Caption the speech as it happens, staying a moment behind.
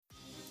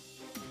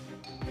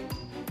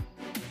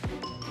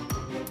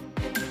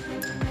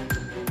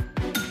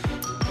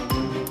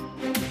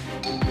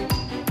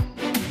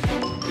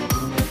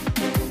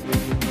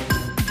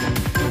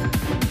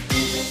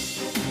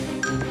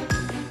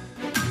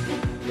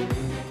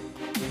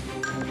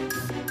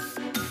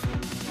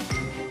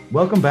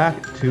Welcome back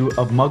to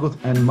Of Muggles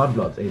and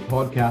Mudbloods, a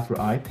podcast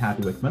where I,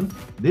 Patty Wickman,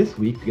 this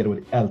week, together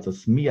with Elsa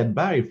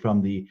Smedberg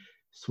from the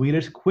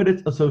Swedish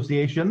Quidditch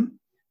Association,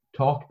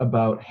 talk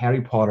about Harry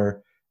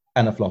Potter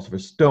and the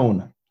Philosopher's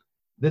Stone.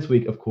 This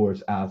week, of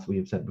course, as we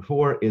have said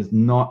before, is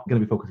not going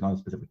to be focusing on a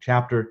specific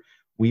chapter.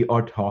 We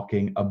are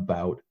talking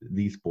about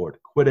the sport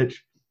Quidditch,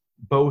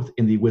 both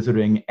in the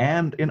Wizarding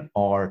and in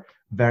our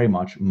very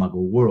much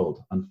Muggle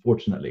world,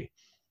 unfortunately.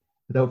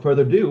 Without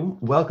further ado,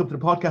 welcome to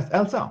the podcast,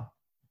 Elsa.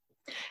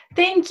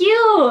 Thank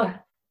you.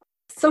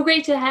 So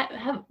great to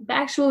have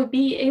actually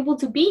be able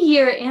to be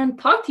here and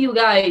talk to you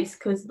guys.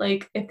 Because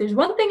if there's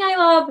one thing I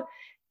love,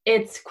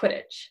 it's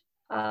Quidditch.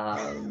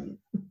 I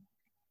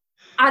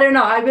don't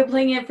know. I've been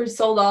playing it for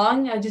so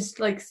long. I just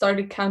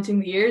started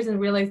counting the years and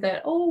realized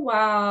that, oh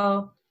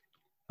wow.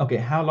 Okay,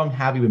 how long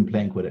have you been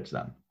playing Quidditch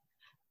then?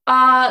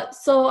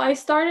 So I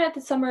started at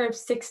the summer of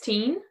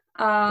 16.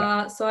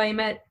 So I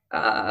met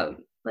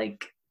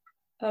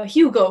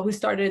Hugo, who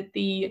started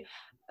the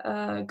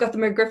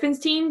Gothenburg Griffins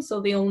team, so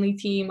the only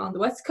team on the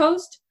West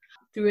Coast,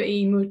 through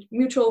a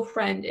mutual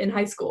friend in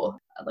high school.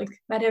 I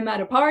met him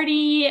at a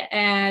party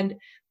and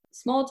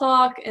small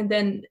talk, and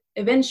then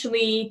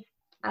eventually,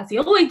 as he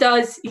always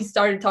does, he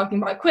started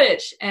talking about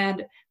Quidditch.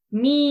 And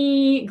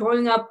me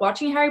growing up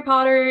watching Harry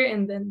Potter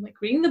and then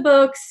reading the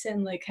books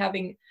and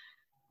having,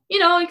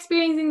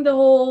 experiencing the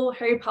whole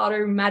Harry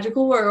Potter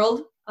magical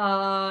world,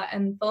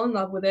 and fell in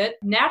love with it,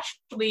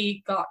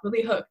 naturally got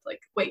really hooked.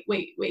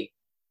 Wait.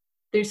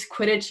 There's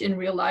Quidditch in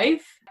real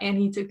life. And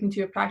he took me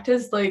to a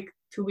practice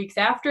 2 weeks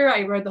after.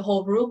 I read the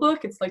whole rule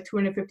book. It's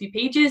 250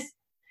 pages.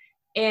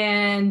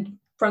 And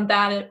from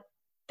that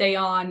day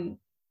on,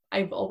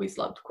 I've always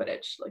loved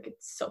Quidditch.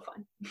 It's so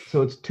fun.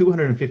 So it's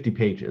 250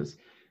 pages.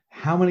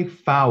 How many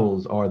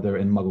fouls are there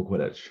in Muggle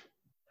Quidditch?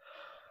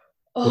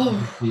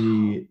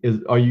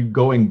 Are you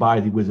going by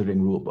the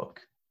Wizarding rule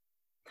book?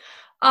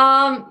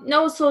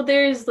 No, so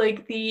there's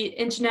the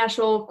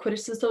International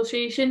Quidditch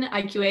Association,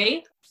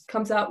 IQA,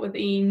 comes out with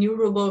a new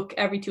rule book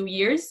every 2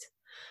 years.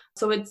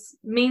 So it's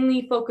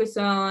mainly focused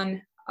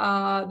on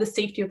the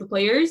safety of the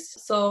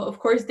players. So of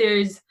course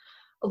there's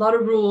a lot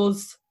of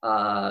rules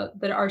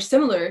that are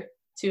similar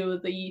to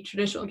the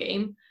traditional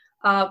game.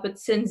 But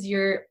since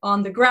you're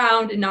on the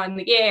ground and not in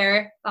the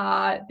air,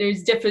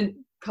 there's different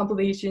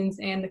complications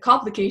and the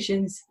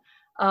complications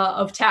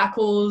of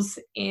tackles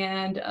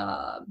and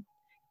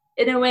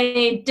in a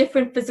way,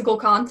 different physical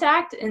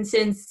contact. And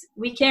since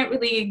we can't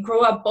really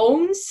grow up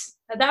bones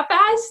that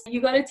fast, you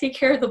got to take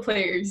care of the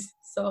players.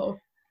 So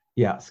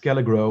yeah,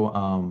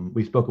 Skelligro,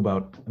 we spoke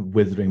about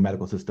Wizarding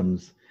medical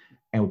systems,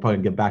 and we'll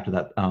probably get back to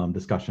that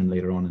discussion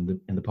later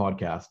on in the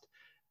podcast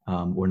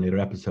or in later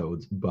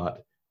episodes.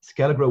 But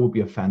Skelligro would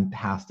be a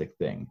fantastic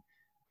thing.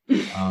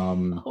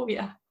 Oh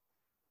yeah.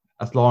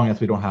 As long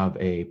as we don't have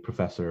a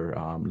Professor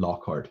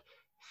Lockhart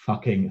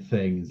fucking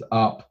things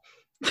up.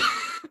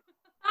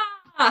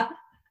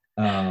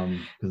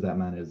 Because that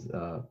man is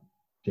a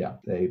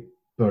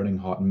burning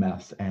hot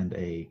mess and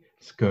a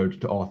scourge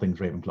to all things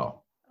Ravenclaw.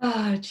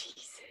 Oh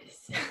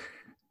Jesus.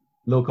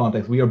 Little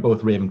context, we are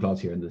both Ravenclaws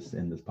here in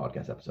this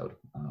podcast episode.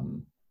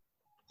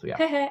 So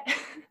yeah.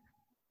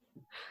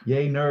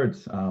 Yay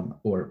nerds.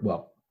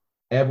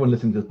 Everyone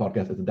listening to this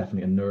podcast is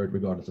definitely a nerd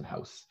regardless of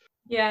house.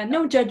 Yeah,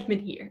 no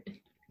judgment here.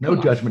 No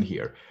judgment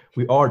here.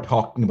 We are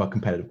talking about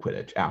competitive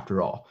Quidditch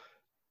after all.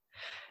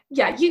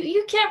 Yeah,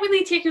 you can't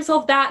really take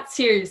yourself that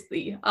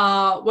seriously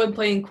when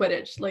playing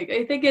Quidditch.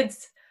 I think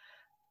it's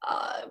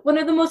one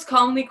of the most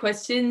commonly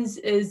questions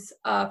is,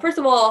 first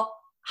of all,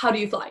 how do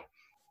you fly?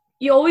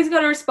 You always got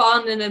to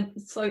respond in a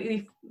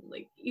slightly,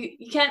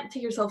 you can't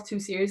take yourself too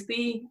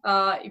seriously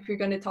if you're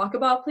going to talk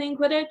about playing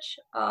Quidditch,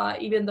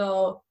 even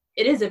though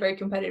it is a very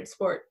competitive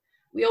sport.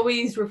 We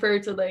always refer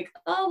to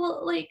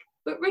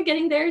but we're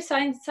getting there.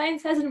 Science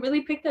hasn't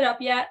really picked it up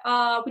yet.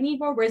 We need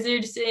more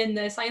wizards in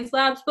the science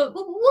labs, but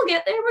we'll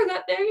get there. We'll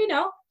get there,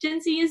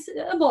 Gen Z is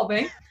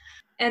evolving.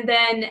 And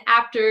then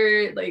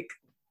after,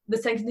 the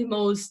second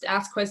most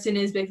asked question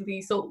is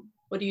basically, so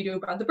what do you do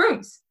about the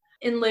brooms?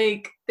 In,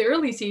 the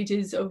early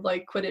stages of,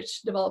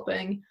 Quidditch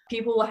developing,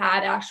 people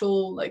had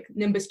actual,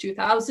 Nimbus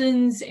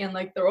 2000s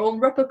and, their own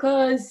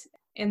replicas,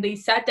 and they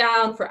sat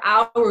down for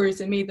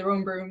hours and made their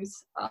own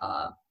brooms.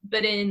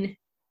 But in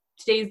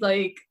today's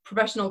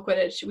professional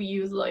Quidditch, we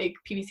use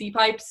PVC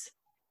pipes.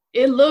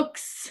 It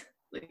looks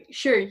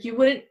sure, you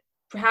wouldn't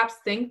perhaps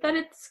think that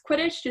it's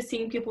Quidditch just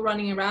seeing people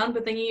running around,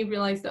 but then you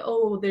realize that,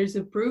 oh, there's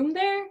a broom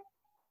there.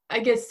 I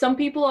guess some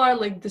people are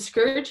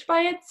discouraged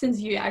by it since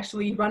you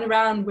actually run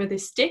around with a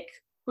stick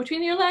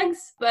between your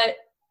legs, but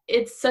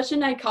it's such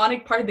an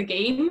iconic part of the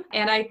game,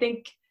 and I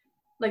think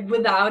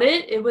without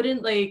it, it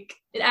wouldn't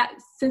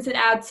since it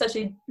adds such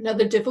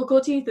another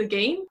difficulty to the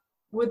game.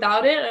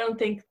 Without it, I don't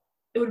think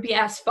it would be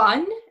as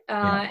fun,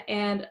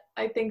 and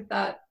I think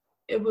that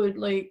it would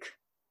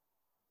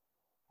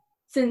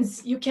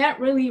since you can't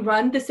really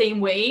run the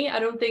same way, I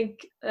don't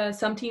think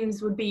some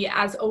teams would be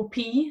as OP.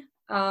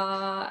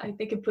 I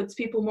think it puts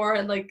people more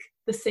at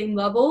the same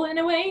level in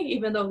a way,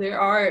 even though there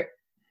are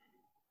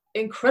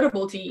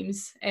incredible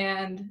teams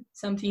and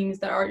some teams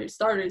that are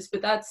starters,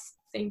 but that's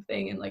the same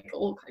thing in like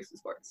all kinds of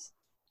sports.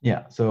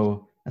 Yeah,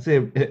 so that's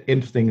an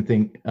interesting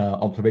thing,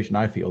 observation.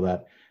 I feel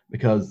that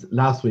because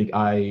last week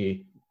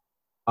I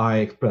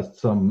expressed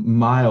some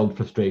mild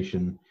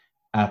frustration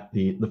at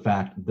the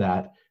fact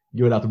that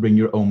you're allowed to bring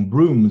your own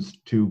brooms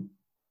to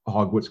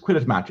Hogwarts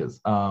Quidditch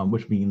matches,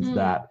 which means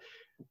that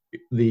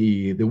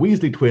the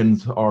Weasley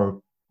twins are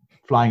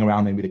flying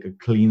around maybe like a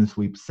clean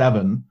sweep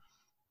 7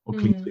 or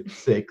clean sweep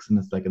 6, and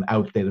it's like an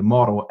outdated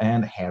model,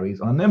 and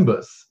Harry's on a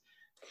Nimbus.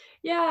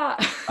 Yeah.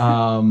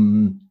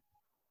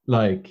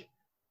 Like,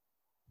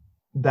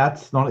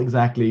 that's not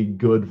exactly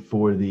good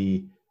for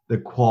the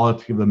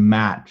quality of the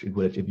match in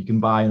Quidditch. If you can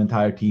buy an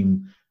entire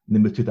team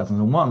Nimbus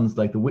 2001s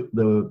like the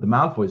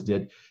Malfoys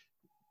did,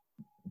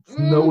 it's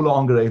no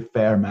longer a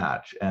fair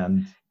match.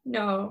 And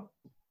no.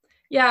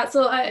 Yeah,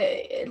 so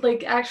I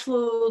like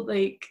actual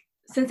like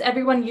since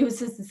everyone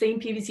uses the same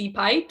PVC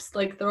pipes,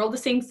 like they're all the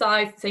same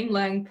size, same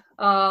length,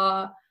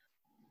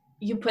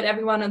 you put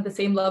everyone on the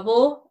same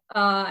level.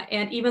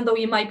 And even though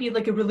you might be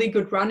like a really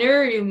good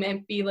runner, you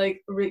might be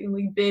like a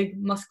really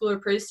big muscular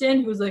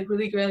person who's like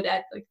really good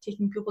at like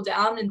taking people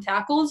down in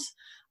tackles.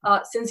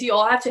 Since you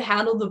all have to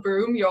handle the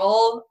broom, you're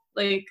all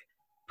like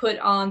put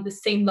on the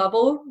same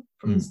level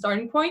from the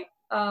starting point.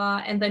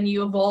 And then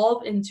you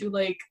evolve into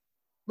like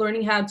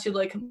learning how to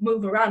like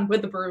move around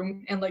with the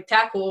broom and like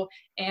tackle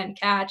and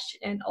catch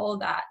and all of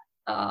that.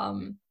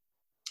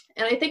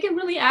 And I think it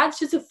really adds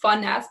just a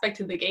fun aspect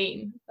to the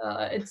game.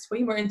 It's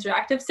way more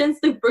interactive since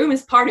the broom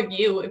is part of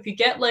you. If you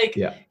get like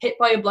hit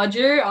by a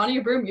bludger on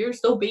your broom, you're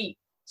still beat.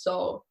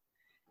 So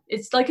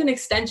it's like an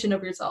extension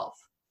of yourself.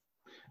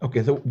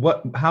 Okay, so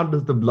how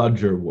does the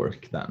bludger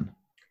work then?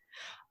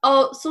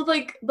 Oh, so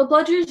like the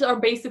bludgers are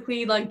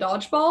basically like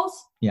dodgeballs.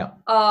 Yeah.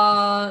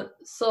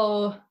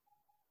 So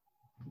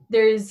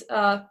there's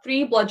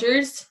 3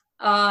 bludgers,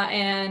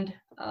 and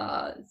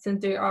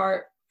since there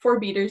are 4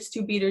 beaters,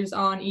 2 beaters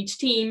on each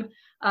team,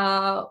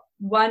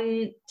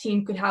 one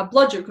team could have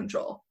bludger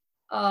control.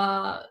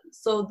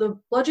 So the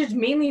bludgers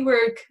mainly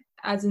work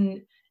as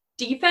a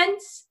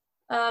defense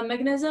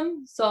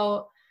mechanism.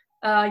 So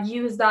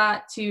use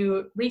that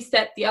to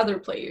reset the other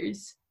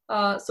players.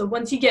 So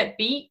once you get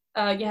beat,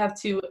 you have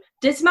to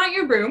dismount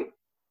your broom,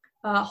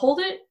 hold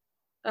it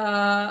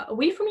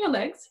away from your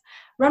legs,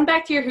 run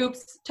back to your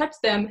hoops, touch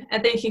them,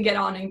 and then you can get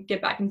on and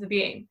get back into the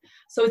game.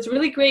 So it's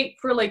really great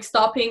for like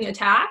stopping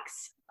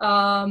attacks.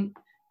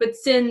 But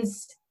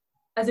since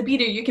as a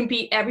beater you can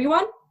beat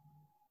everyone,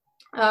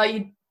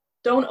 you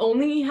don't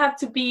only have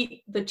to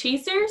beat the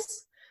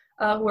chasers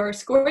who are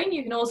scoring,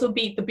 you can also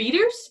beat the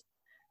beaters.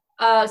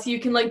 So you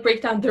can like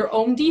break down their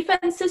own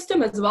defense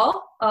system as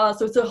well.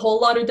 So it's a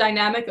whole lot of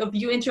dynamic of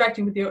you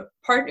interacting with your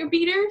partner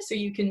beater, so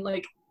you can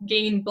like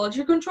gain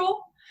bludger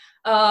control,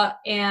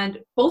 and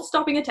both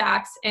stopping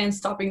attacks and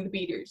stopping the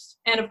beaters.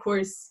 And of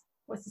course,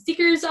 once the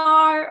seekers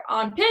are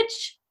on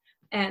pitch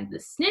and the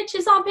snitch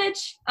is on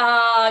pitch,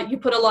 you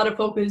put a lot of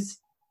focus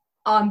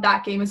on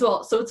that game as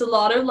well. So it's a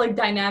lot of like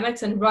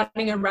dynamics and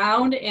running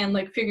around and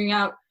like figuring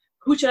out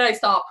who should I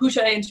stop, who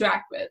should I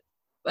interact with.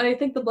 But I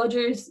think the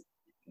bludgers,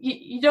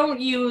 you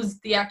don't use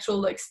the actual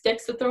like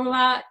sticks to throw them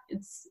at.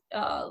 It's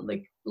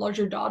like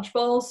larger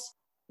dodgeballs.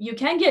 You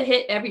can get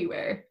hit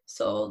everywhere.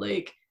 So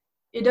like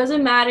it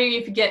doesn't matter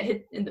if you get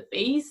hit in the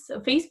face.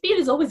 A face beat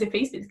is always a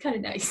face beat. It's kind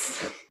of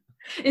nice.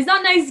 It's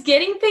not nice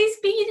getting face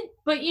beat,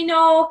 but you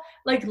know,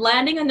 like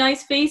landing a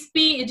nice face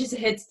beat, it just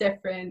hits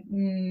different.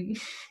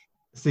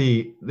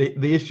 See,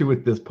 the issue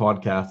with this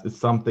podcast is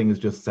some things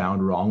just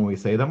sound wrong when we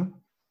say them.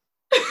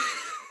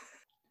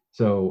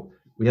 So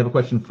we have a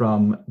question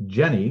from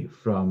Jenny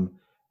from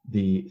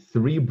the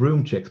 3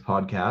 Broom Chicks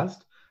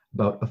podcast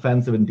about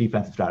offensive and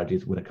defensive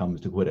strategies when it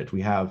comes to Quidditch.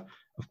 We have,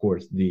 of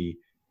course, the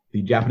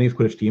Japanese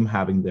Quidditch team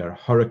having their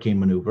hurricane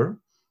maneuver,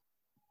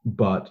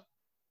 but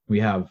we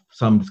have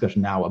some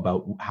discussion now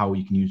about how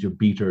you can use your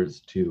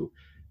beaters to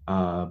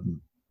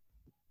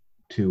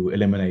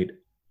eliminate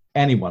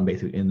anyone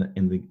basically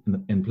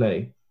in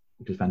play,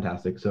 which is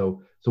fantastic.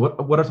 So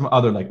what are some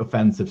other like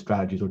offensive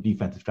strategies or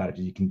defensive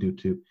strategies you can do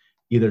to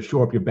either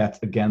shore up your bets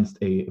against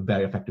a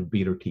very effective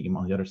beater team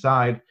on the other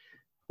side,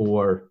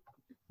 or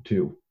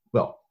to,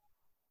 well,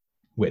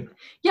 win?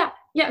 Yeah.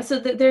 So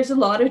there's a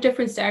lot of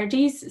different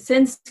strategies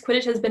since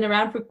Quidditch has been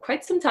around for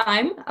quite some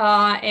time,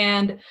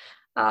 and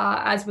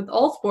as with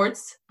all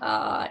sports,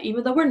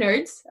 even though we're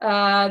nerds,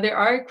 there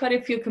are quite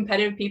a few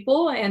competitive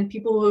people and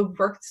people who've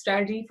worked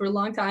strategy for a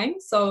long time.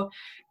 So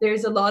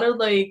there's a lot of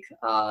like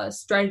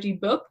strategy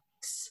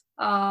books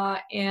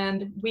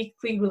and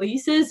weekly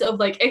releases of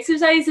like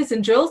exercises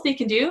and drills they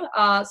can do.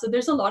 So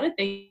there's a lot of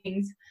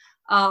things.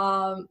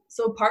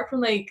 So apart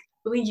from like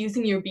really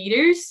using your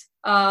beaters,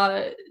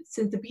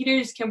 since the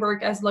beaters can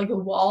work as like a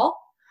wall,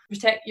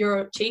 protect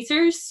your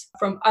chasers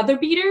from other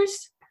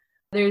beaters,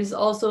 there's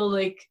also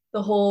like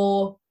the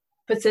whole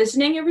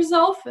positioning of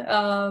yourself.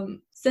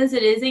 Since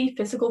it is a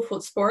physical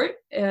foot sport,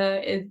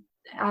 it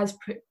has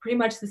pretty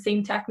much the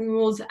same tackling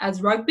rules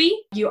as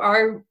rugby. You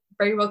are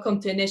very welcome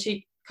to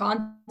initiate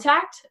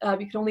contact.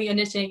 You can only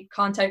initiate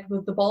contact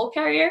with the ball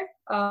carrier,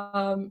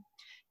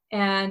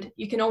 and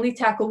you can only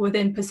tackle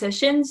within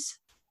positions.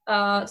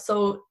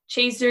 So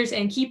chasers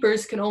and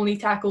keepers can only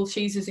tackle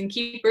chasers and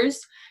keepers.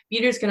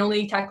 Beaters can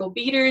only tackle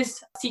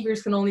beaters.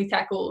 Seekers can only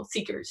tackle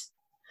seekers.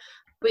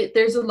 But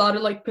there's a lot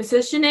of like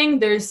positioning.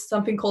 There's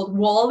something called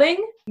walling,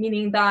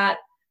 meaning that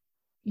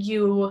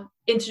you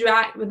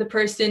interact with the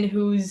person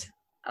who's,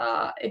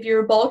 if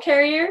you're a ball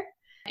carrier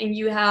and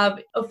you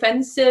have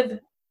offensive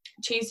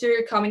chaser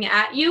coming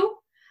at you,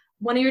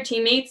 one of your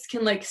teammates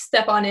can like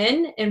step on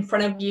in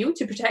front of you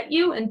to protect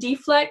you and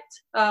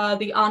deflect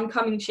the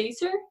oncoming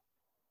chaser.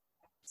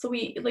 So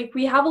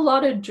we have a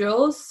lot of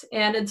drills,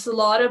 and it's a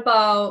lot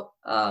about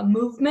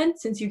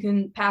movement, since you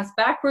can pass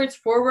backwards,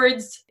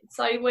 forwards,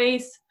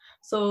 sideways.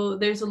 So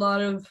there's a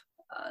lot of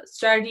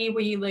strategy.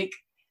 We like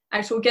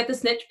actually get the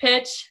snitch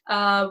pitch.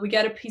 We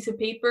get a piece of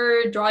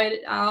paper, draw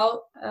it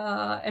out,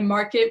 and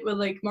mark it with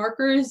like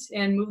markers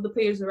and move the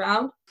players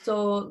around.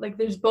 So like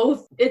there's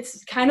both.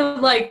 It's kind of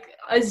like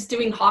us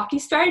doing hockey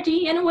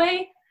strategy in a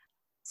way.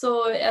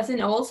 So as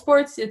in all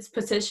sports, it's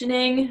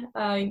positioning.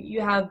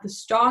 You have the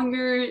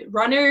stronger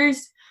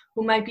runners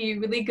who might be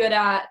really good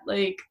at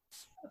like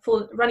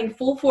running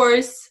full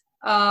force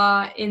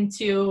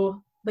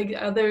into like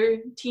the other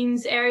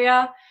team's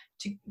area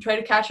to try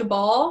to catch a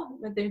ball.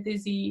 But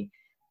there's the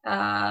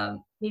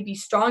maybe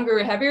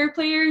stronger, heavier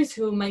players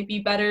who might be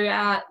better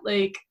at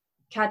like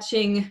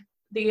catching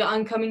the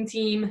oncoming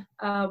team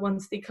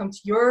once they come to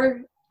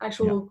your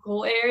actual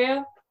goal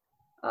area.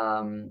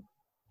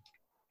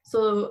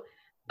 So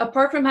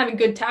apart from having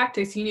good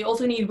tactics, you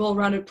also need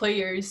well-rounded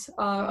players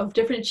of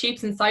different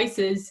shapes and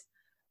sizes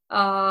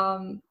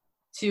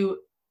to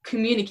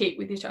communicate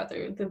with each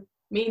other. The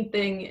main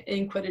thing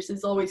in Quidditch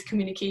is always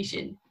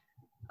communication.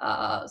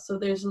 So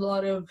there's a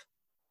lot of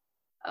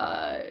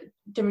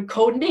different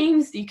code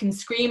names you can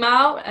scream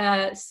out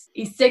as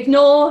a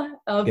signal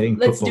of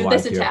let's do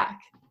this attack.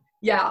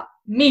 Yeah,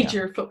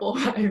 major football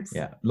vibes.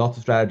 Yeah, lots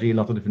of strategy,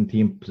 lots of different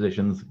team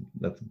positions.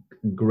 That's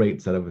a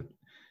great set of.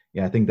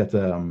 Yeah, I think that's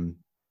in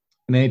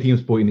any team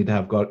sport you need to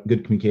have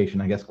good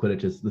communication. I guess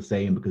Quidditch is the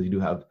same because you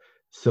do have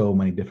so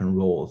many different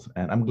roles,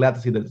 and I'm glad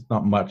to see that it's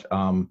not much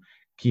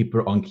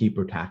keeper on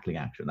keeper tackling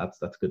action.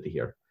 That's good to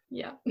hear.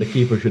 Yeah, the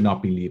keeper should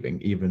not be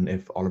leaving, even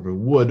if Oliver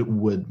would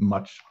very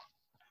much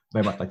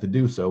like to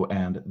do so.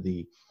 And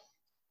the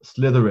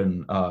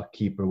Slytherin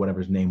keeper, whatever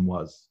his name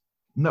was,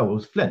 no, it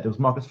was Flint. It was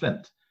Marcus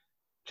Flint,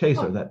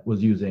 chaser, that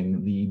was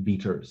using the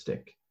beater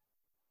stick.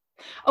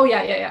 Oh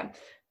yeah.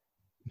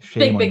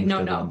 Shame big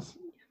no.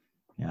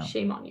 Yeah.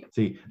 Shame on you.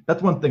 See,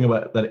 that's one thing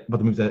about the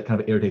movies that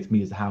kind of irritates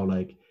me, is how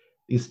like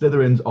these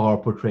Slytherins are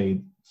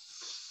portrayed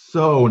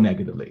so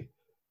negatively.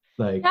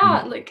 Like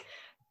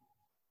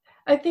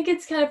I think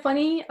it's kind of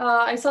funny.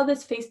 I saw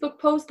this Facebook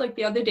post like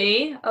the other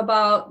day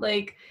about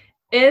like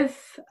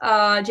if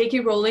J.K.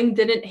 Rowling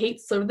didn't hate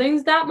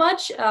Slytherins that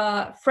much,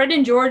 Fred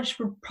and George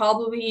would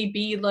probably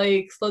be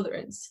like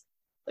Slytherins.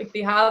 Like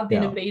they have the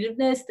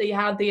innovativeness, they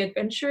have the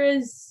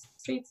adventurous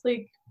traits.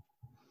 Like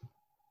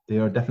they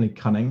are definitely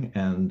cunning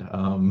and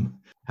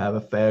have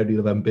a fair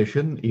deal of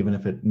ambition, even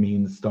if it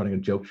means starting a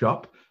joke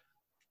shop.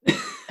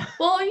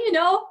 Well,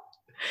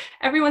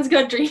 everyone's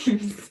got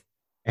dreams.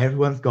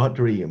 Everyone's got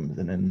dreams,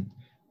 and in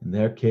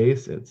their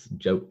case, it's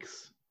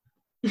jokes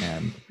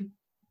and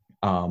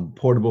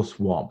portable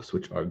swamps,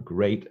 which are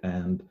great.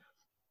 And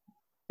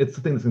it's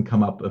the thing that's going to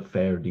come up a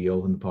fair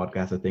deal in the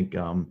podcast, I think,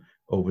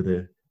 over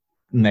the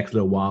next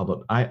little while.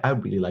 But I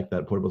really like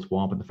that portable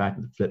swamp, and the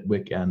fact that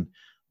Flitwick and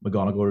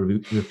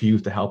McGonagall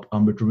refused to help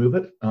Umbridge remove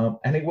it.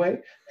 Anyway,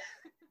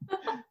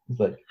 it's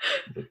like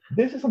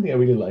this is something I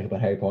really like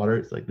about Harry Potter.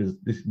 It's like there's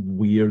this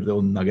weird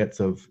little nuggets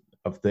of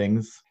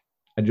things.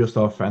 I just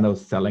saw a friend that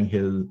was selling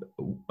his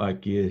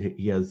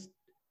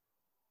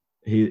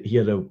he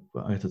had a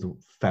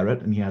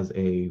ferret, and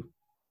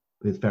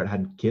his ferret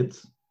had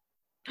kids.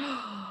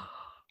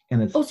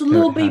 And it's so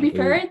little baby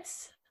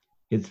ferrets.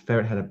 His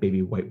ferret had a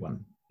baby white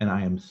one, and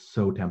I am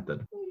so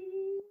tempted.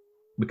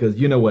 Because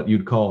you know what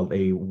you'd call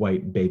a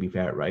white baby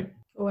ferret, right?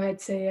 Oh,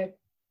 I'd say it.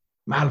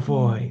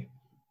 Malfoy.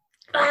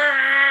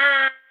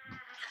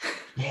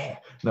 Yeah.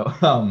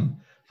 No.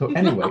 So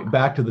anyway,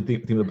 back to the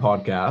theme of the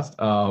podcast.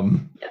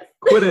 Yes.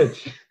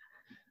 Quidditch.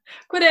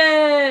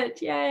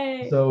 Quidditch!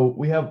 Yay! So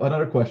we have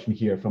another question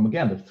here from,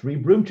 again, the three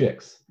broom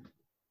chicks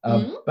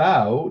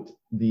about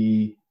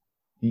the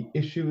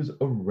issues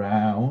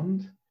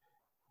around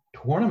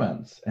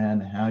tournaments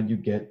and how you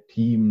get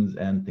teams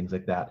and things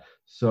like that.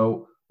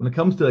 So when it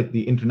comes to like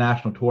the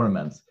international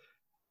tournaments,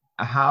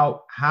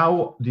 how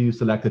do you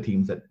select the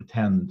teams that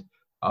attend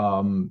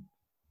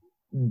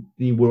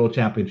the World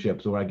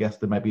Championships, or I guess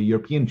there might be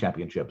European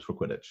Championships for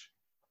Quidditch?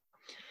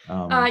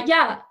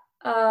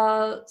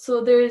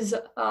 So there's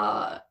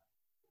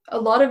a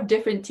lot of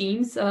different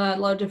teams, a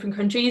lot of different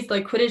countries.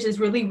 Like Quidditch is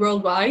really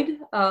worldwide.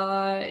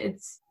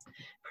 It's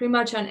pretty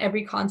much on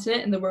every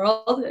continent in the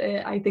world.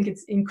 I think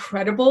it's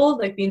incredible.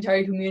 Like the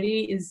entire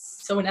community is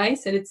so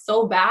nice and it's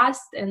so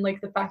vast. And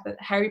like the fact that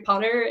Harry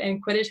Potter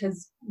and Quidditch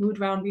has moved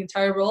around the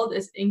entire world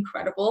is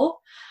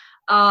incredible.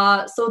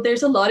 So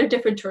there's a lot of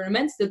different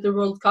tournaments. That the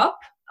World Cup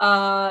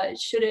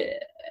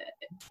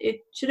it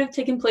should have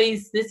taken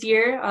place this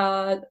year,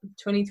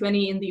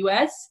 2020 in the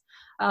US,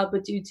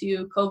 but due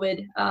to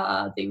COVID,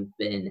 they've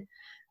been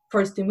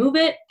forced to move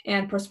it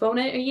and postpone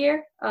it a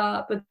year.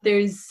 But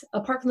there's,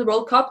 apart from the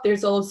World Cup,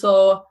 there's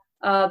also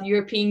the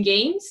European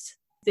Games,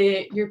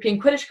 the European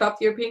Quidditch Cup.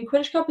 The European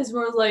Quidditch Cup is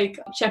more like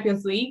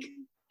Champions League.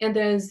 And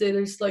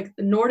there's like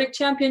the Nordic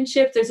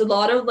Championship. There's a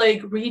lot of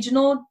like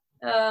regional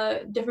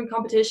different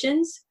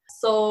competitions.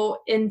 So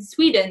in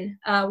Sweden,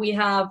 we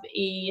have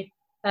a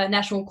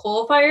national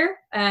qualifier,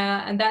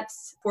 and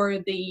that's for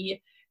the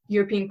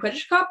European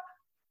Quidditch Cup.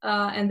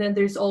 And then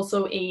there's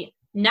also a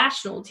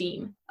national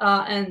team,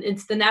 and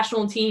it's the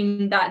national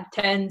team that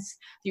attends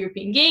the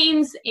European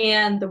Games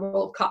and the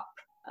World Cup.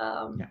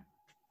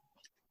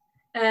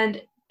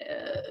 And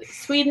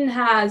Sweden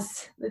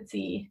has, let's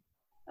see,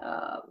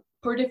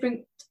 4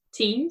 different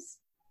teams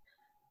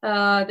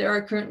that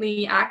are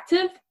currently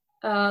active.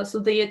 So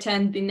they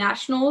attend the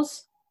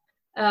nationals,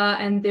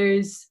 and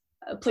there's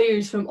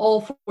players from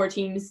all 4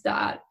 teams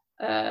that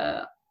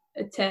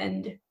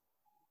attend,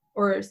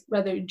 or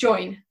rather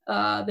join,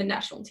 the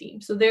national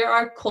team. So there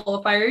are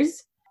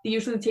qualifiers. They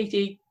usually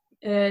take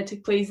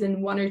place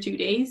in 1 or 2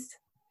 days,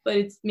 but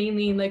it's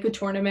mainly like a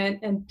tournament,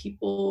 and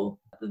people,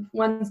 the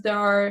ones that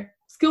are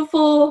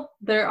skillful,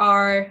 that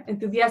are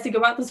enthusiastic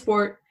about the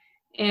sport,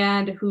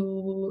 and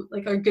who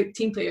like are good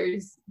team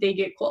players, they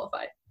get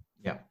qualified.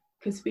 Yeah.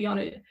 Because we on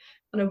a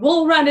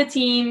well-rounded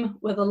team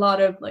with a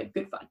lot of like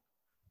good fun.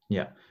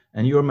 Yeah.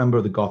 And you're a member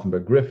of the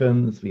Gothenburg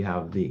Griffins. We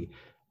have the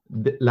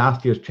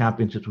last year's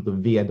championships with the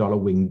Via Dollar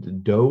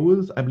Winged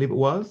Does, I believe it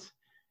was.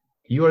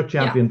 You are a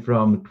champion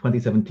from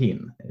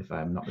 2017, if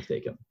I'm not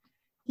mistaken.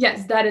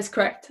 Yes, that is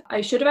correct.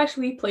 I should have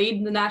actually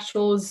played the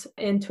Nationals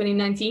in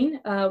 2019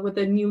 with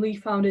a newly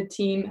founded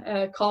team,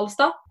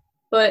 Karlstad,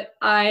 but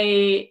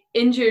I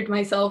injured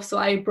myself, so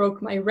I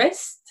broke my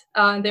wrist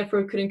and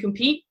therefore couldn't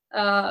compete.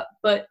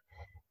 But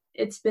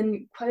it's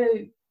been quite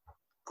a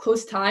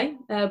close tie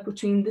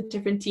between the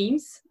different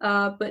teams.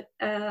 But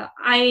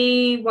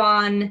I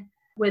won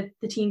with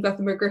the team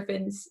Gothenburg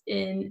Griffins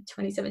in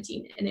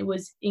 2017, and it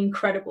was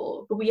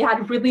incredible. But we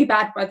had really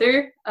bad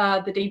weather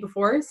the day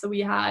before, so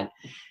we had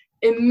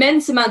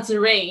immense amounts of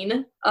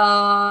rain.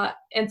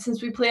 And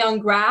since we play on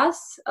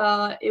grass,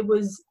 it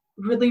was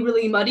really,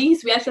 really muddy.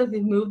 So we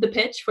actually moved the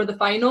pitch for the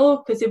final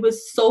because it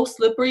was so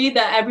slippery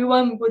that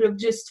everyone would have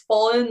just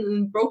fallen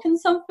and broken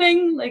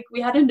something. Like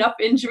we had enough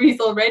injuries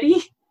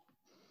already.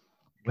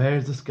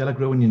 Where's the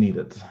Skeletor when you need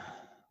it?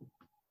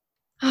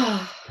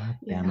 God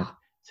damn Yeah. it.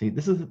 See,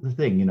 this is the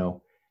thing, you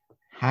know,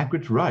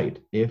 Hagrid's right.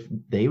 If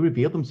they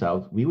reveal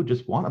themselves, we would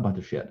just want a bunch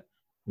of shit.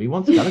 We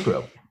want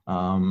Skeletor.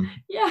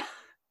 Yeah.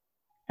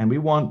 And we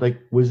want like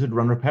wizard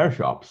run repair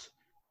shops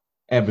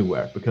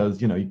everywhere,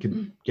 because, you know, you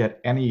could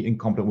get any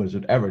incompetent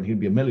wizard ever and he'd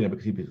be a millionaire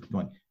because he'd be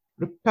going,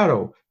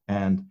 Reparo,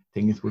 and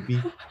things would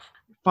be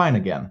fine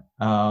again.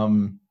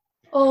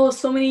 Oh,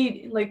 so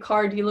many like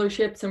car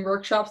dealerships and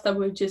workshops that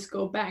would just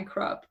go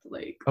bankrupt.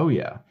 Like, oh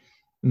yeah,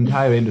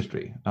 entire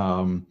industry.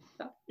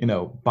 You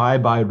know, bye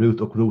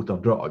Rut och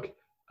Rotavdrag.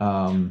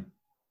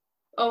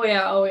 Oh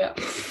yeah.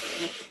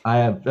 I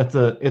have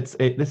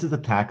this is a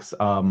tax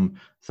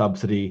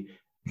subsidy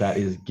that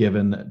is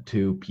given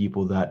to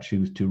people that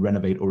choose to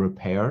renovate or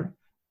repair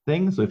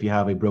things. So if you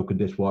have a broken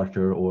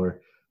dishwasher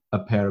or a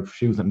pair of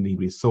shoes that need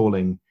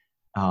resoling,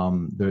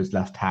 there's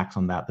less tax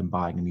on that than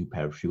buying a new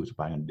pair of shoes or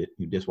buying a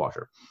new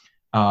dishwasher.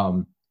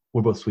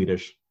 We're both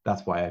Swedish.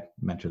 That's why I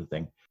mentioned the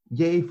thing.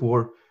 Yay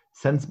for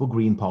sensible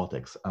green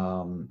politics.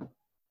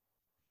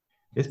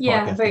 This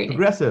podcast is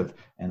progressive,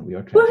 and we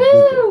are trying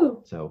to do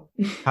it. So,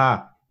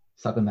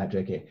 suck on that,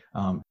 JK.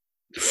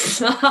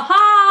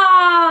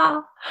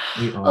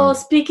 Oh,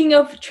 speaking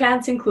of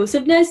trans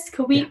inclusiveness,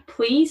 could we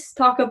please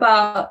talk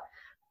about,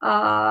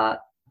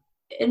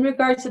 in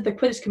regards to the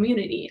Quidditch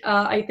community?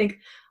 I think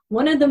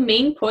one of the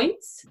main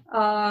points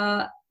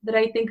that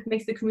I think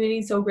makes the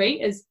community so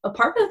great is,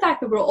 apart from the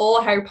fact that we're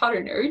all Harry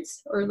Potter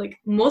nerds, or like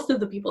most of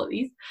the people at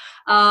least,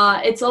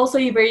 it's also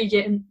a very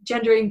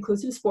gender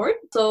inclusive sport.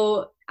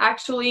 So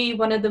actually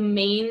one of the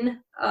main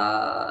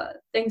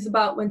things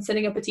about when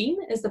setting up a team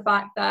is the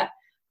fact that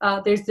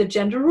there's the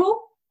gender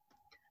rule,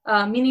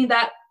 meaning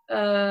that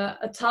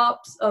a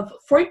tops of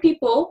 4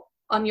 people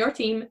on your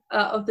team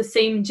of the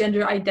same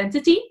gender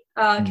identity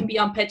can be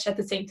on pitch at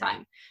the same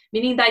time,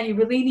 meaning that you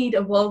really need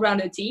a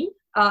well-rounded team,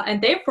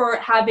 and therefore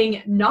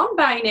having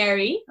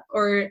non-binary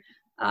or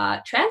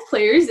trans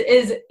players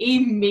is a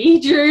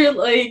major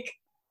like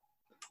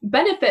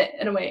benefit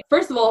in a way.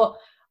 First of all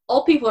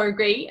people are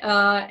great,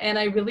 and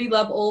I really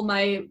love all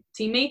my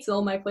teammates and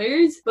all my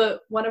players,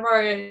 but one of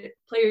our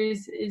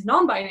players is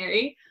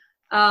non-binary,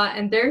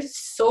 and they're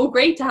so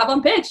great to have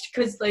on pitch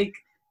because like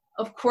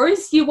of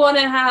course you want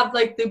to have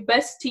like the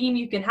best team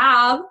you can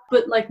have,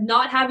 but like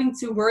not having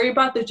to worry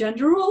about the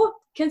gender role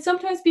can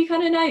sometimes be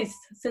kind of nice,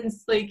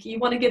 since like you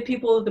want to give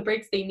people the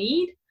breaks they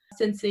need,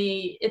 since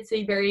it's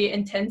a very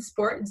intense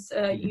sport.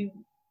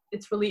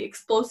 It's really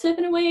explosive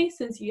in a way,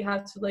 since you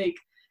have to like,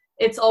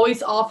 it's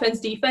always offense,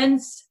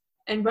 defense,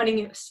 and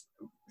running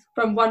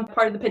from one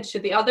part of the pitch to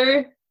the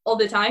other all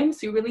the time.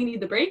 So you really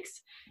need the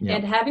breaks. Yeah.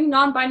 And having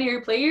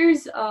non-binary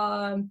players,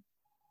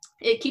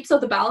 it keeps up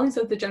the balance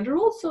of the gender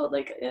roles. So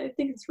like, I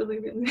think it's really,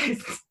 really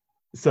nice.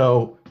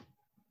 So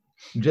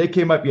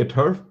JK might be a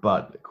turf,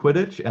 but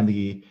Quidditch and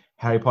the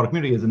Harry Potter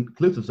community is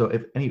inclusive. So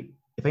if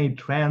any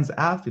trans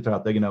athletes are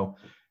out there, you know,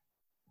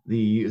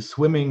 the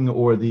swimming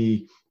or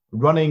the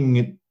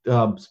running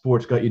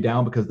sports got you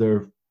down because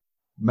they're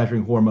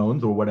measuring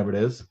hormones or whatever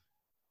it is,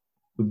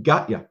 we've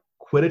got you.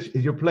 Quidditch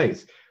is your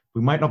place.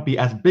 We might not be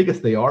as big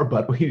as they are,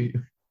 but we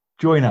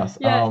join us.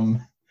 Yeah.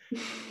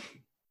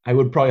 I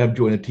would probably have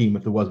joined a team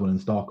if there was one in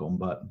Stockholm,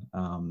 but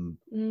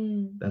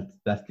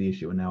that's the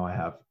issue. And now I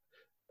have,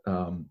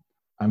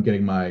 I'm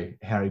getting my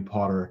Harry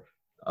Potter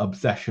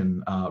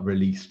obsession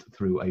released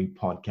through a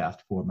podcast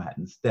format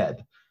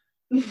instead.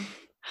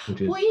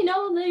 Which is, well, you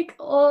know, like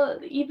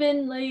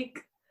even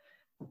like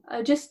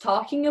just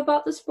talking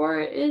about the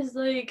sport is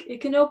like,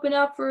 it can open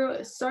up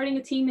for starting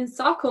a team in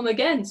Stockholm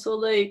again. So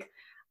like,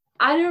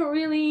 I don't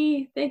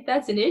really think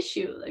that's an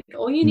issue. Like,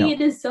 all you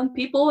need is some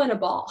people and a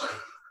ball.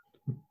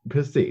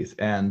 Precis,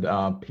 and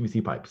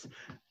PVC pipes.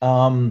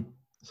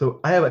 So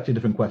I have actually a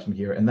different question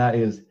here, and that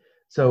is,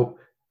 so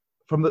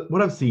from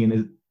what I've seen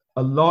is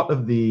a lot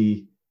of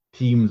the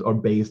teams are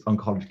based on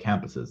college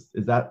campuses.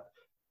 Is that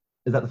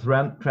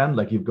the trend?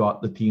 Like, you've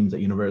got the teams at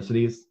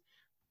universities,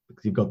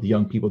 because you've got the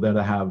young people there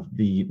that have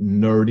the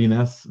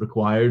nerdiness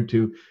required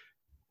to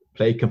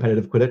play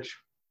competitive Quidditch.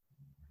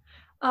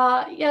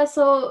 Yeah,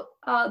 so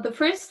the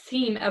first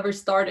team ever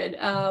started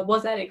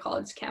was at a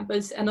college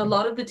campus, and a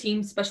lot of the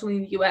teams, especially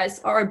in the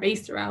US, are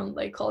based around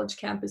like college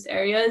campus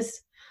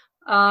areas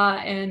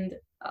and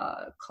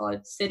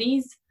college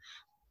cities.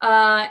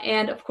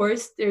 And of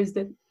course, there's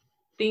the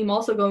theme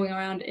also going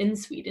around in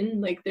Sweden.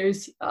 Like,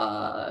 there's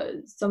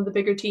some of the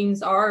bigger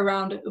teams are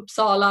around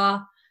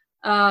Uppsala.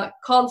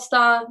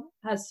 Karlstad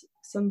has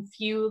some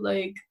few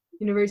like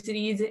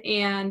universities,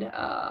 and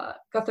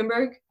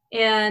Gothenburg.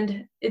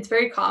 And it's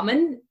very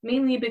common,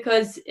 mainly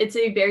because it's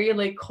a very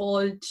like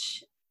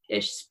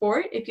college-ish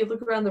sport. If you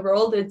look around the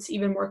world, it's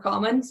even more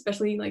common,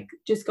 especially like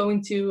just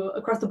going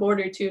across the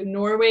border to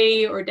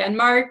Norway or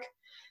Denmark.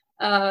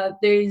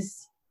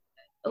 There's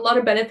a lot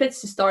of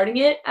benefits to starting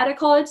it at a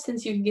college,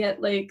 since you can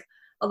get like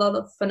a lot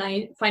of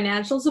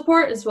financial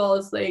support, as well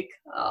as like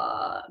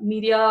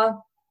media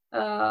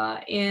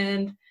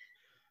and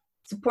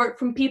support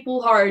from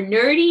people who are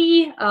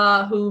nerdy,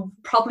 who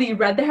probably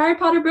read the Harry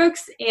Potter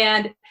books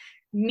and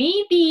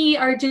maybe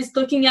are just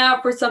looking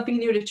out for something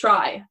new to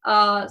try.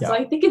 So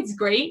I think it's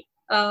great.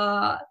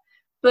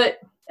 But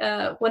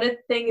one of the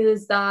things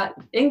is that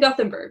in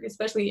Gothenburg,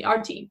 especially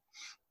our team,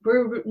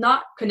 we're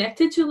not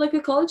connected to like a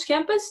college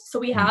campus. So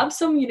we have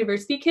some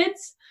university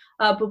kids,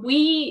 but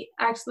we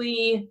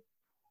actually,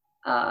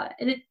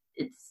 and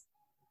it's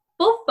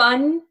both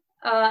fun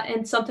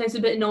and sometimes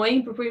a bit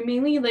annoying, but we're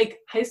mainly like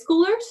high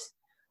schoolers.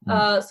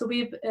 So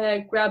we've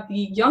grabbed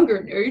the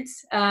younger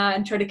nerds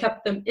and try to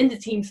keep them in the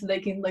team so they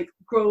can like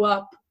grow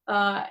up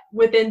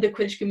within the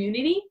Quidditch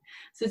community.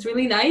 So it's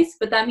really nice,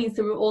 but that means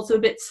they're also a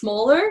bit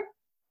smaller.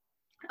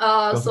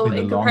 So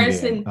in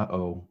comparison,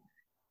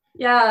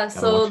 yeah.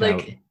 So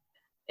like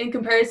in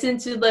comparison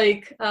to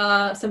like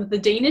some of the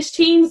Danish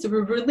teams,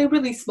 we're really,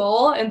 really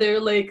small, and they're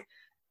like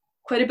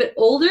quite a bit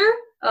older.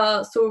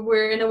 So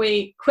we're in a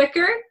way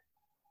quicker,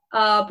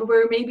 but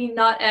we're maybe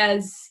not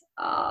as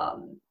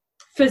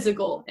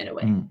physical in a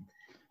way.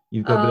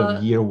 You've got a bit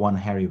of year one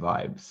Harry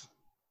vibes.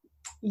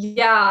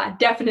 Yeah,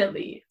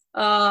 definitely.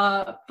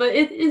 But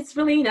it's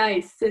really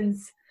nice,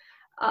 since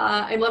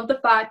I love the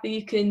fact that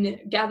you can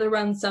gather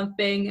around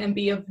something and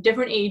be of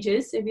different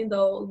ages, even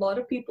though a lot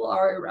of people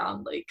are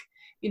around like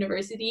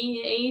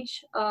university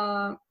age.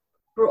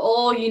 We're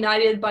all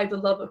united by the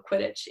love of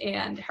Quidditch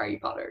and Harry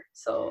Potter.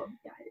 So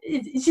yeah,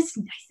 it's just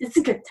nice. It's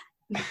a good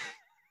time.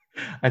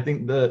 I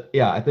think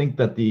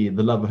that the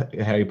love of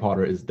Harry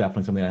Potter is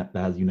definitely something that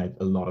has united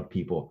a lot of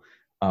people.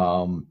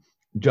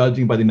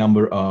 Judging by the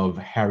number of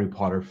Harry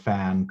Potter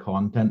fan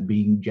content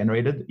being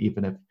generated,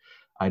 even if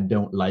I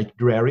don't like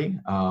Drarry,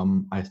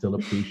 I still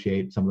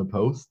appreciate some of the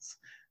posts.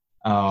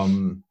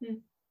 And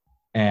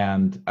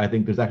I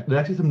think there's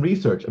actually some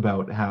research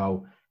about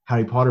how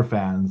Harry Potter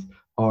fans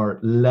are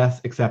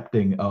less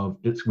accepting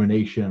of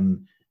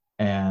discrimination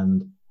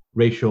and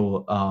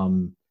racial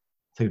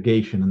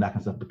segregation and that kind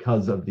of stuff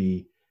because of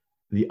the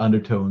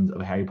undertones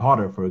of Harry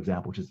Potter, for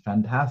example, which is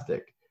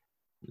fantastic.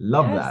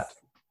 Love that.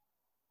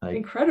 Like,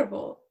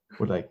 incredible.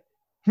 We're like,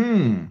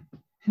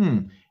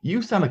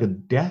 you sound like a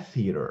Death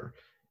Eater.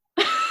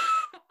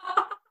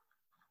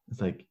 It's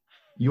like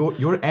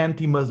your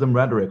anti-Muslim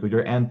rhetoric, or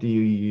your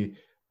anti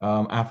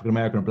African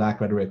American or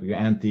Black rhetoric, or your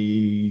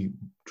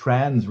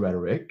anti-trans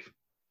rhetoric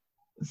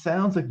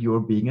sounds like you're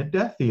being a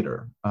Death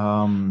Eater.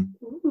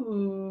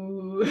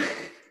 Ooh.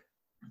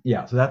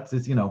 Yeah, so that's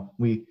it's,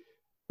 we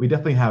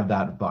definitely have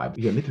that vibe.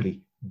 You're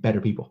literally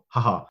better people.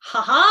 Haha.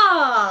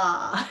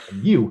 Haha.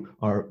 And you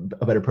are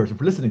a better person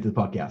for listening to the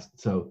podcast.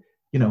 So,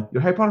 you're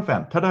a Harry Potter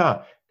fan.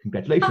 Ta-da!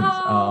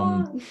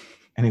 Congratulations.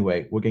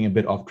 Anyway, we're getting a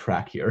bit off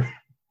track here.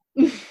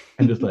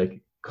 And just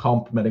like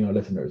complimenting our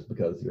listeners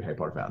because you're Harry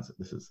Potter fans.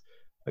 This is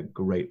a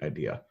great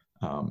idea.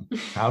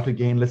 How to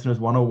gain listeners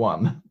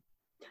 101.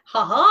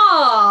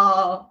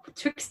 Haha!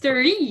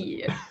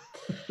 Trickstery.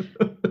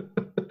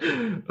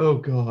 Oh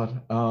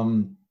God.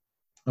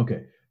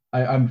 Okay.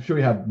 I'm sure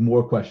we have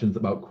more questions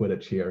about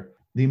Quidditch here.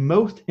 The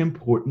most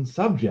important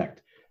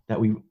subject that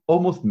we've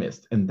almost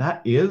missed, and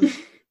that is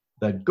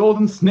the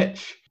Golden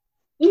Snitch.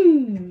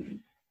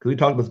 We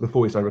talked about this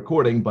before we started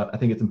recording, but I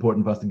think it's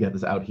important for us to get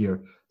this out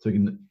here so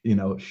we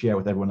can, share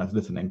with everyone that's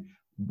listening.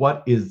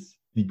 What is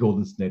the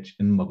Golden Snitch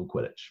in Muggle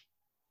Quidditch?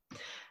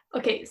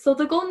 Okay, so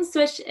the Golden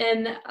Switch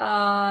in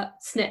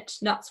Snitch,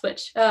 not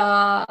Switch.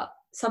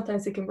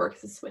 Sometimes it can work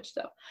as a switch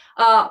though.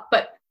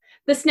 But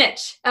the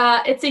Snitch,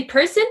 it's a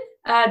person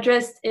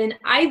dressed in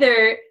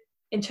either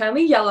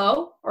entirely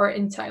yellow or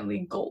entirely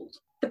gold.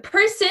 The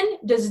person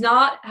does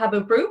not have a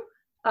broom.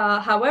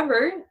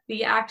 However,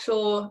 the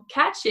actual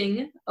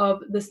catching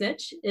of the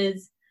Snitch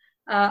is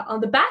on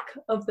the back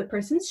of the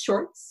person's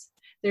shorts.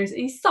 There's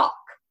a sock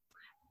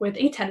with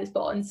a tennis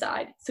ball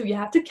inside. So you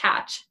have to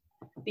catch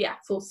the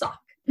actual sock.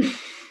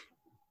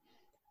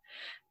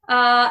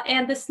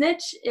 And the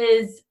Snitch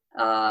is,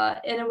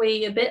 in a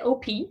way, a bit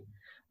OP.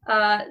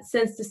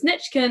 Since the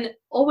Snitch can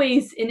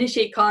always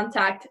initiate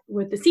contact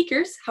with the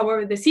Seekers.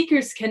 However, the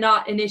Seekers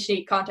cannot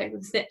initiate contact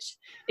with the Snitch.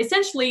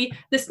 Essentially,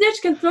 the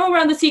Snitch can throw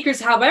around the Seekers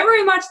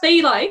however much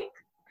they like,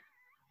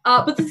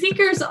 but the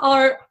Seekers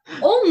are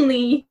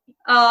only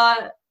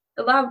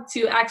allowed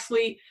to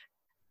actually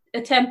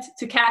attempt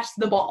to catch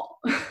the ball.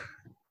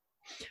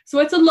 So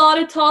it's a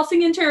lot of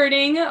tossing and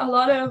turning, a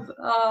lot of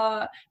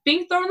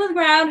being thrown on the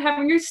ground,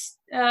 having your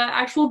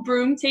actual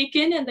broom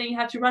taken, and then you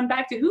have to run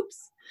back to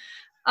hoops.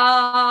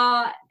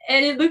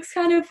 And it looks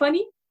kind of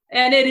funny,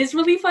 and it is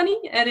really funny,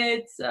 and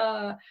it's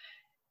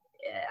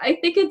I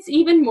think it's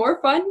even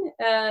more fun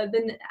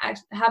than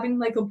having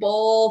like a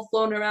ball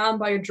flown around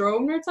by a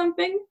drone or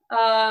something.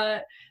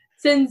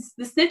 Since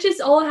the Snitches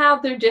all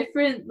have their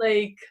different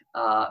like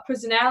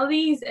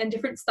personalities and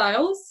different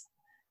styles.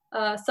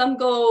 Some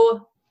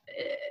go.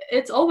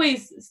 It's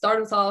always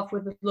starts off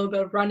with a little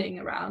bit of running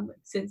around,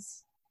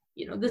 since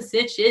the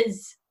Snitch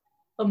is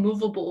a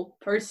movable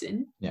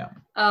person. Yeah.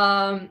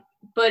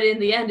 But in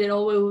the end, it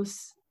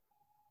always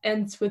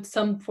ends with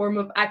some form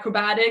of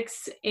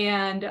acrobatics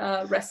and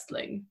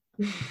wrestling.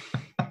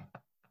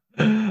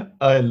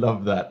 I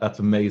love that. That's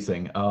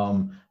amazing.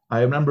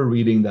 I remember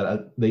reading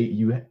that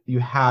you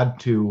had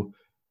to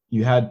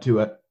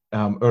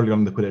early on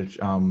in the Quidditch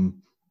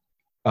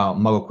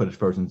Muggle Quidditch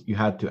versions, you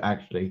had to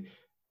actually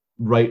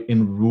write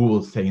in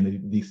rules saying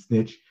that the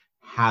Snitch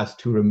has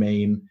to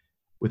remain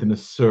within a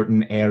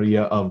certain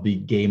area of the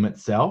game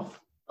itself.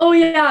 Oh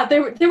yeah,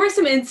 there were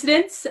some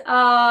incidents.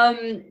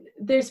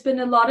 There's been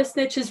a lot of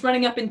Snitches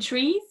running up in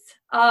trees.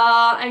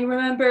 I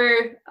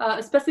remember,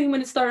 especially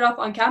when it started off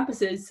on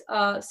campuses,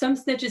 some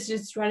Snitches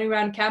just running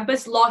around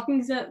campus,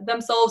 locking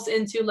themselves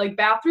into like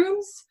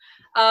bathrooms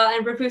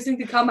and refusing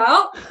to come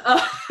out.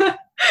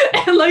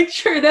 And like,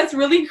 sure, that's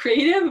really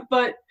creative,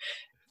 but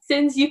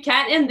since you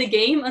can't end the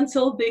game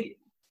until the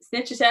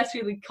Snitch is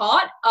actually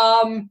caught,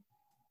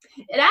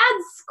 it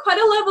adds quite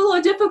a level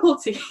of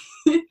difficulty.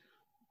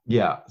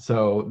 Yeah,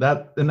 so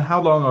that, and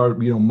how long are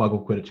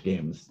Muggle Quidditch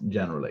games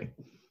generally?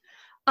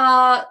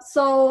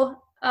 So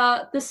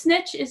the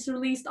Snitch is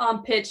released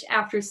on pitch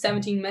after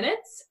 17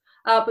 minutes,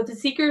 but the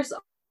Seekers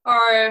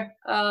are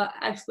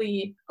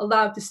actually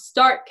allowed to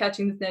start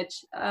catching the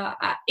Snitch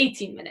at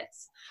 18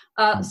 minutes.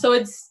 So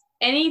it's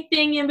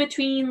anything in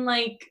between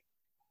like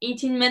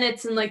 18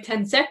 minutes and like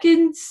 10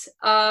 seconds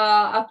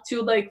up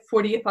to like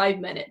 45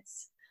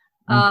 minutes.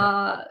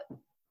 Okay.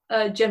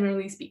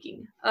 Generally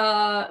speaking.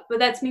 But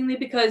that's mainly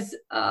because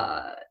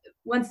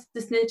once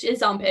the Snitch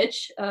is on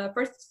pitch,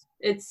 first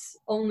it's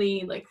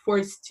only like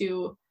forced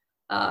to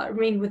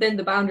remain within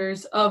the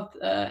boundaries of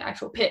the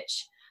actual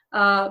pitch.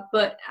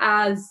 But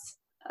as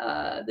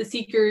the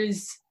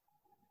Seekers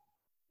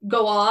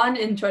go on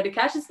and try to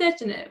catch the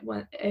Snitch, and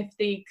if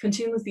they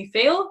continuously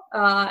fail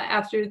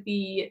after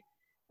the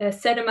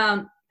set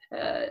amount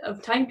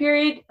of time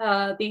period,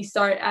 they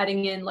start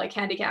adding in like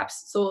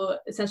handicaps. So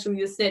essentially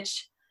the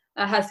Snitch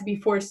has to be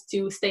forced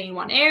to stay in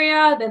one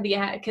area, then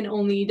they can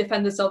only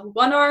defend themselves with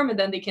one arm, and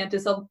then they can't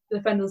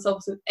defend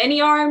themselves with any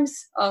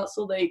arms.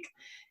 So like,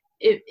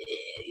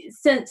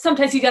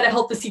 sometimes you got to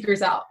help the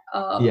Seekers out.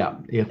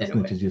 If the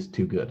Snitch is just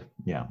too good.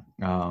 Yeah.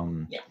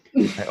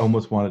 I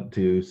almost wanted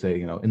to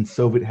say, in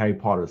Soviet Harry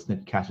Potter,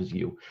 Snitch catches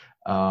you.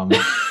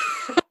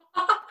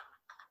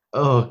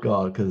 Oh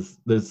God, because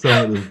there's so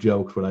many of those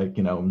jokes where like,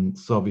 in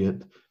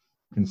Soviet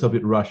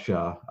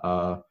Russia,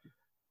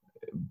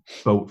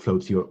 boat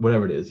floats you,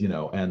 whatever it is,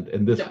 and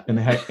in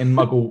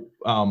Muggle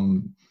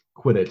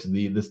Quidditch,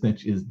 the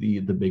snitch is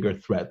the bigger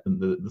threat than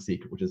the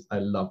secret, which is, I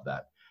love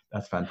that.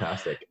 That's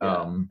fantastic.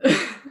 Yeah.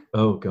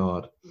 Oh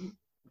God.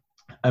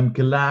 I'm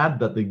glad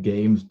that the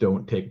games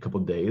don't take a couple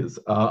days.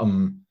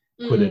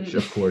 Quidditch,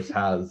 of course,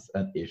 has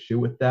an issue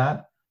with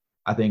that.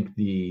 I think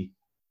the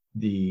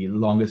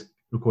longest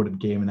recorded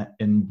game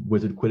in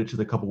Wizard Quidditch is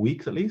a couple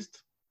weeks at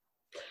least.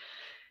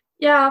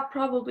 Yeah,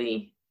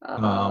 probably.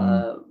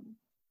 Yeah.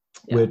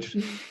 Which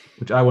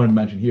I wanted to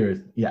mention here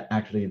is,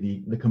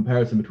 actually the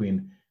comparison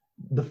between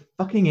the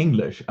fucking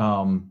English.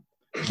 No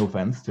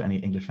offense to any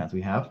English fans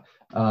we have.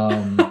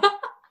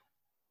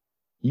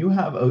 You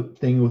have a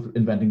thing with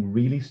inventing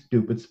really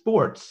stupid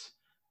sports.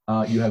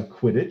 You have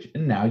Quidditch,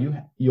 and now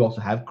you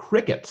also have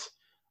cricket.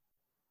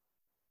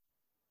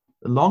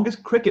 The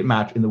longest cricket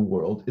match in the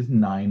world is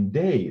 9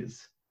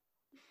 days.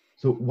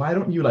 So why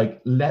don't you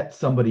let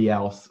somebody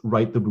else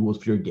write the rules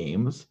for your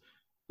games,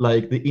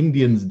 like the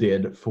Indians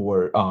did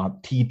for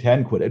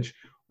T10 Quidditch,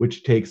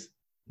 which takes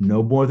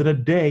no more than a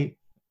day,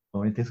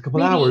 only takes a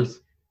couple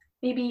hours.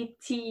 Maybe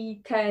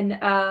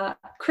T10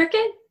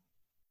 cricket?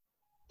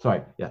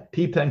 Sorry,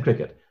 T10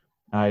 cricket.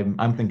 I'm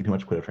thinking too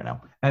much Quidditch right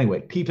now.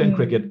 Anyway, T10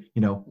 cricket,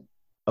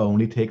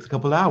 only takes a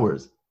couple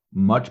hours.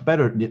 Much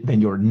better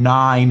than your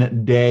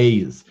 9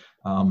 days.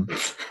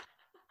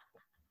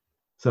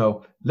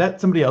 So let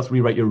somebody else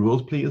rewrite your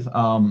rules, please.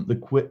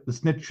 The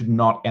snitch should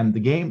not end the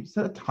game.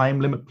 Set a time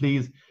limit,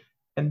 please.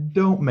 And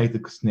don't make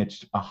the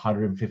snitch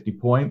 150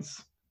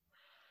 points.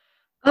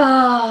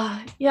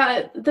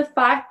 Yeah, the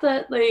fact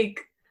that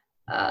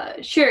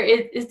sure,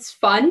 it's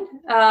fun.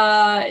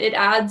 It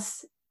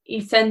adds a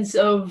sense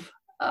of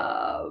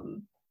I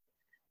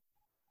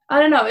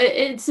don't know.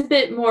 It's a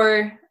bit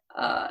more.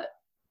 How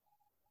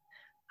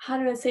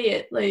do I say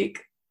it?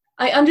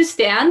 I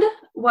understand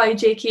why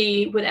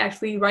J.K. would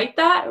actually write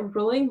that, or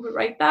Rowling would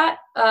write that,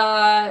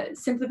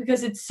 simply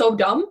because it's so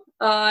dumb,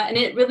 and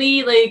it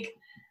really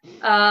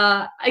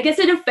I guess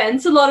it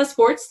offends a lot of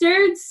sports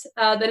nerds.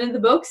 That in the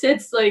books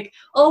it's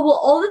oh well,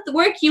 all the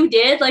work you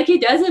did,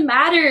 it doesn't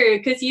matter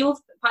because you'll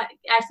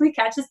actually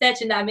catch a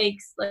snitch, and that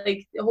makes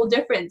a whole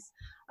difference.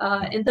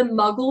 In the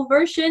Muggle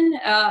version,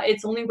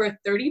 it's only worth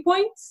 30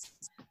 points.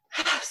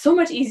 So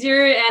much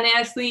easier, and it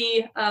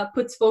actually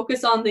puts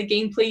focus on the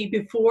gameplay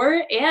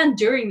before and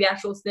during the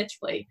actual snitch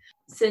play.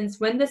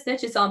 Since when the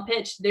snitch is on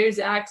pitch, there's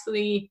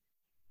actually,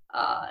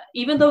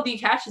 even though you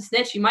catch the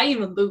snitch, you might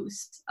even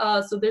lose.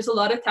 So there's a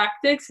lot of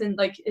tactics, and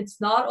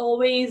it's not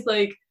always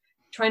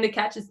trying to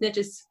catch a snitch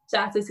as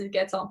fast as it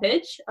gets on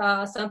pitch.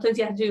 Sometimes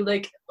you have to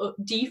do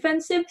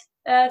defensive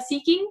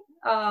seeking,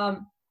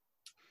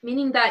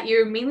 meaning that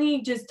you're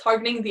mainly just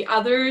targeting the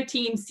other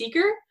team's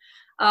seeker.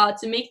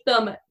 To make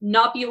them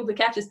not be able to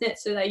catch a snitch,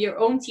 so that your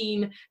own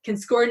team can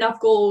score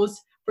enough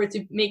goals for it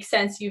to make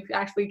sense you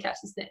actually catch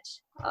the snitch.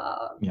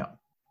 Yeah.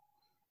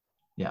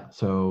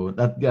 So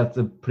that's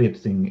a pretty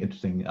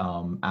interesting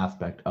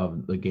aspect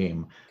of the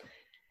game.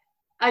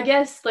 I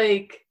guess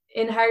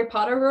in Harry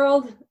Potter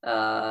world,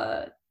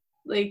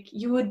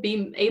 you would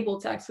be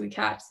able to actually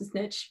catch the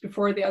snitch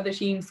before the other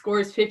team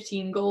scores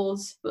 15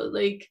 goals. But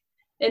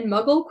in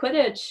Muggle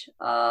Quidditch,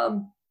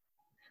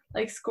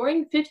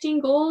 scoring 15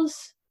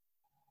 goals,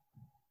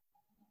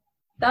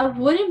 that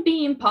wouldn't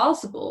be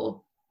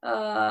impossible.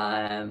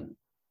 When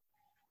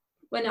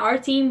our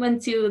team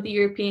went to the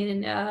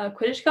European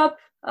Quidditch Cup,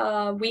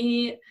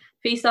 we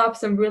faced off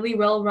some really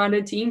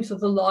well-rounded teams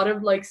with a lot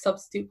of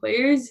substitute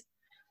players.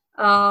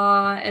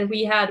 And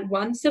we had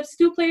one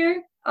substitute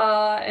player,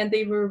 and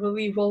they were a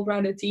really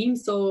well-rounded team.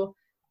 So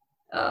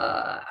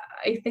I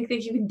think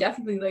that you can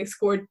definitely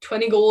score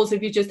 20 goals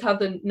if you just have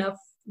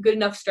good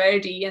enough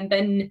strategy, and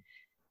then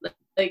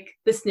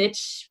the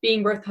snitch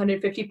being worth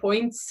 150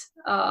 points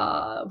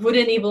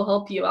wouldn't even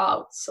help you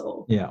out.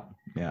 So yeah,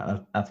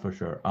 that's for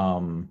sure.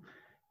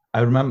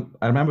 I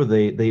remember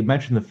they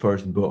mentioned the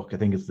first book. I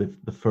think it's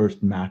the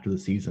first match of the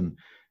season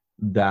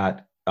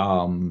that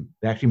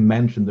they actually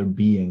mentioned there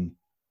being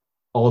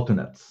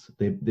alternates.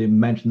 They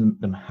mentioned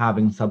them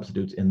having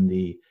substitutes in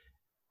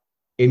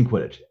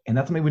Quidditch, and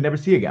that's something we never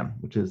see again,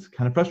 which is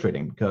kind of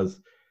frustrating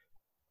because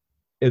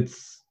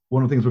it's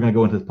one of the things we're going to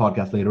go into this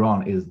podcast later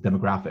on is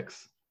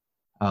demographics.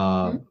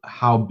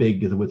 How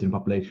big is the wizarding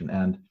population,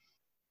 and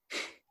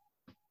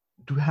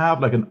to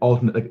have an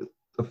alternate,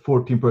 a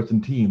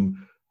 14-person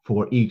team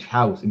for each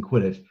house in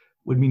Quidditch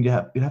would mean you'd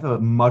have a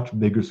much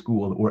bigger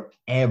school where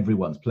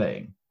everyone's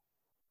playing.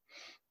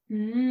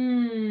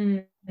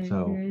 So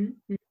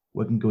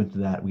we can go into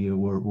that. We're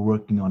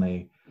working on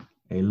a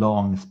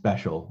long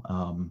special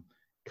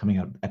coming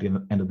out at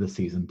the end of this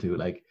season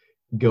to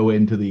go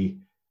into the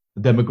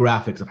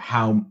demographics of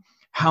how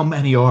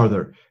many are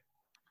there.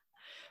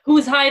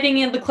 Who's hiding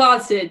in the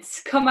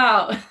closets? Come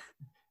out.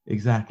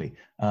 Exactly.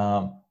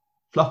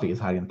 Fluffy is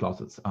hiding in the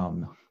closets.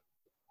 Don't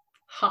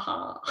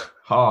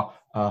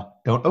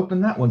open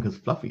that one because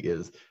Fluffy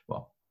is,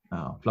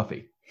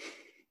 Fluffy.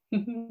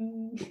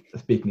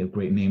 Speaking of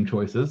great name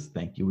choices,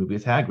 thank you,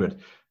 Rubius Hagrid.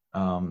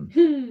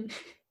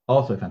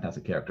 Also a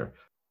fantastic character.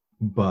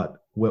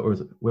 But where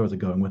was it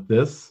going with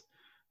this?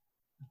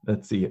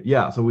 Let's see.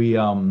 Yeah, so we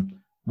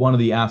one of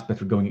the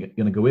aspects we're going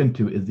to go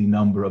into is the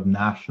number of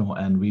national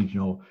and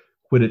regional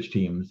Quidditch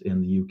teams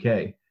in the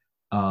UK.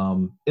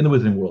 In the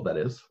Wizarding World, that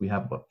is. We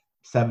have about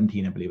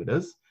 17, I believe it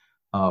is.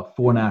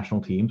 4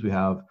 national teams. We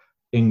have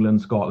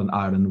England, Scotland,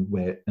 Ireland,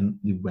 and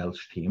the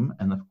Welsh team,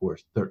 and of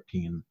course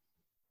 13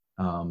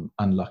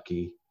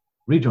 unlucky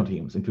regional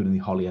teams, including the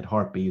Holyhead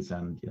Harpies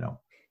and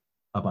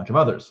a bunch of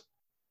others,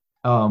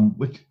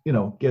 which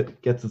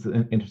gets us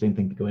an interesting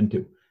thing to go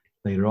into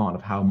later on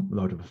of how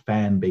large of a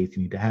fan base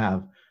you need to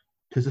have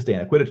to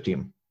sustain a Quidditch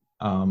team,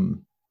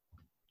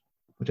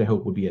 which I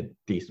hope would be a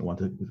decent one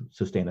to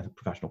sustain as a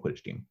professional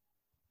Quidditch team,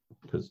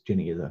 because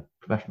Ginny is a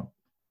professional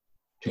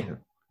chaser.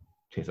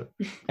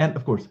 And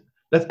of course,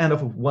 let's end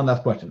off with one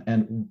last question,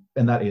 and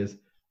that is,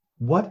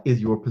 what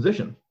is your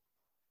position?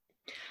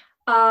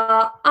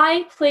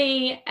 I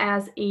play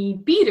as a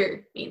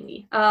beater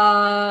mainly.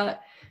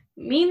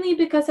 Mainly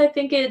because I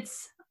think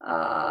it's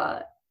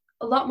a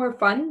lot more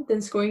fun than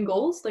scoring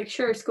goals. Like,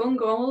 sure, scoring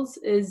goals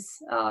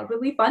is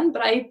really fun,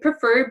 but I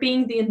prefer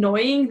being the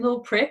annoying little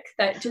prick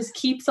that just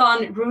keeps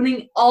on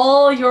ruining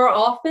all your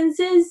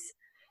offenses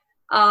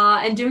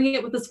and doing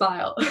it with a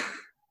smile.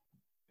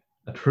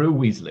 A true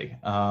Weasley.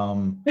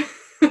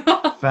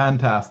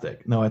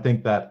 Fantastic. No, I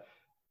think that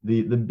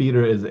the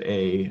beater is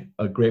a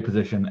great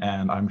position,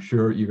 and I'm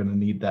sure you're going to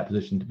need that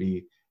position to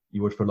be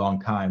yours for a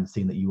long time,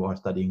 seeing that you are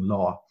studying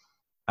law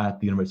at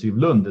the University of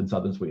Lund in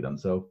southern Sweden.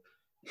 So,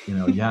 you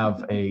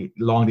have a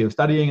long day of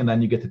studying, and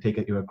then you get to take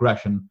out your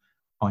aggression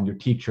on your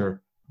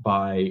teacher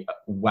by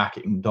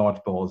whacking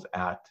dodgeballs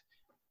at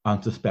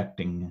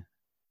unsuspecting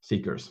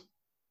seekers.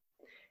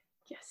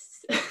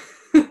 Yes.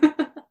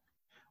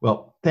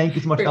 Well, thank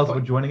you so much, Elsa,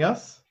 for joining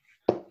us.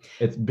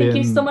 Thank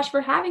you so much for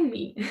having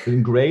me. It's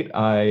been great.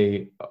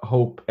 I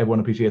hope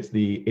everyone appreciates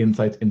the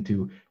insights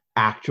into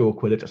actual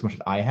Quidditch as much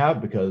as I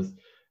have, because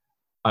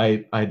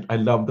I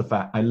love the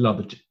fact, I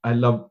love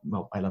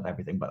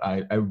everything, but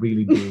I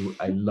really do.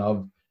 I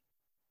love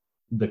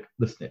the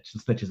snitch. The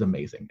snitch is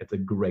amazing. It's a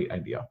great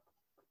idea.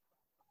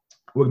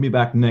 We're going to be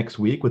back next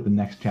week with the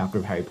next chapter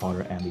of Harry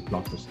Potter and the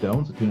Philosopher's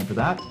Stone, so tune in for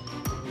that.